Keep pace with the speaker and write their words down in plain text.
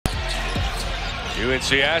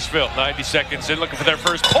UNC Asheville, 90 seconds in, looking for their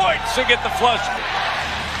first points and get the flush.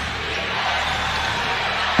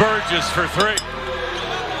 Burgess for three.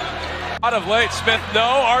 Out of late, Smith, no,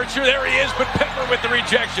 Archer, there he is, but Pepper with the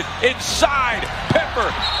rejection. Inside,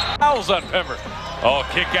 Pepper, fouls on Pepper. Oh,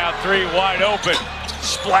 kick out three, wide open.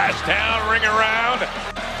 Splash down, ring around.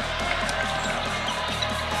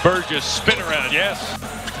 Burgess, spin around, yes.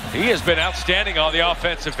 He has been outstanding on the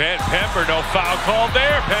offensive end. Pepper, no foul called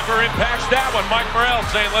there. Pepper impacts that one. Mike Morrell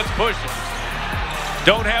saying, let's push it.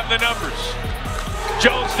 Don't have the numbers.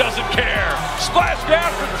 Jones doesn't care. Splash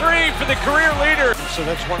down for three for the career leader. So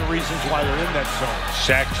that's one of the reasons why they're in that zone.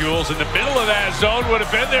 Shaq Jules in the middle of that zone would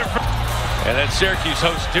have been there. And then Syracuse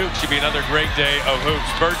hosts Duke. Should be another great day of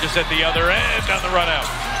hoops. Burgess at the other end on the run out.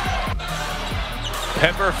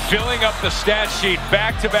 Pepper filling up the stat sheet.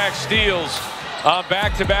 Back-to-back steals on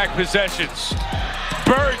back-to-back possessions.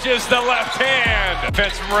 Burgess, the left hand.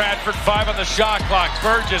 Defense from Radford, 5 on the shot clock.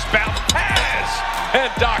 Burgess, bounce pass, and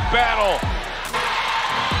Doc battle.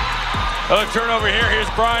 Another turnover here. Here's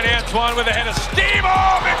Brian Antoine with a head of steam.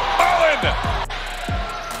 Oh, McMullen!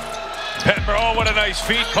 Pepper, oh, what a nice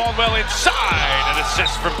feed. Caldwell inside. An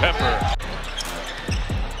assist from Pepper.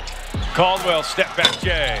 Caldwell, step back,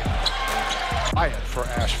 Jay. For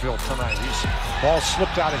Asheville tonight. Ball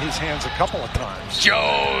slipped out of his hands a couple of times.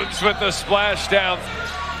 Jones with the splashdown.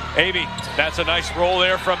 Amy, that's a nice roll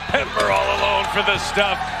there from Pepper all alone for the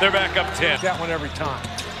stuff. They're back up 10. That one every time.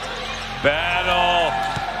 Battle.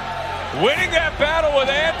 Winning that battle with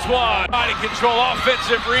Antoine. Body control,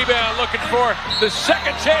 offensive rebound, looking for the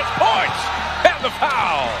second chance points. And the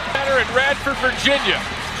foul. Better in Radford, Virginia.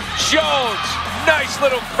 Jones, nice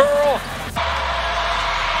little curl.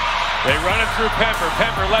 They run it through Pepper.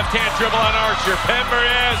 Pepper, left-hand dribble on Archer. Pepper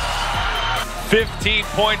is 15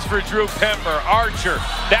 points for Drew Pepper. Archer,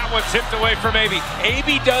 that one tipped away from Aby.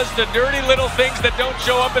 Aby does the dirty little things that don't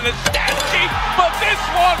show up in the stat sheet, but this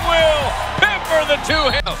one will. Pepper, the two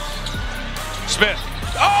hands. Smith,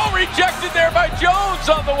 oh, rejected there by Jones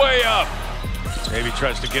on the way up. Maybe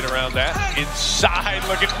tries to get around that. Inside,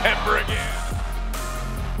 look at Pepper again.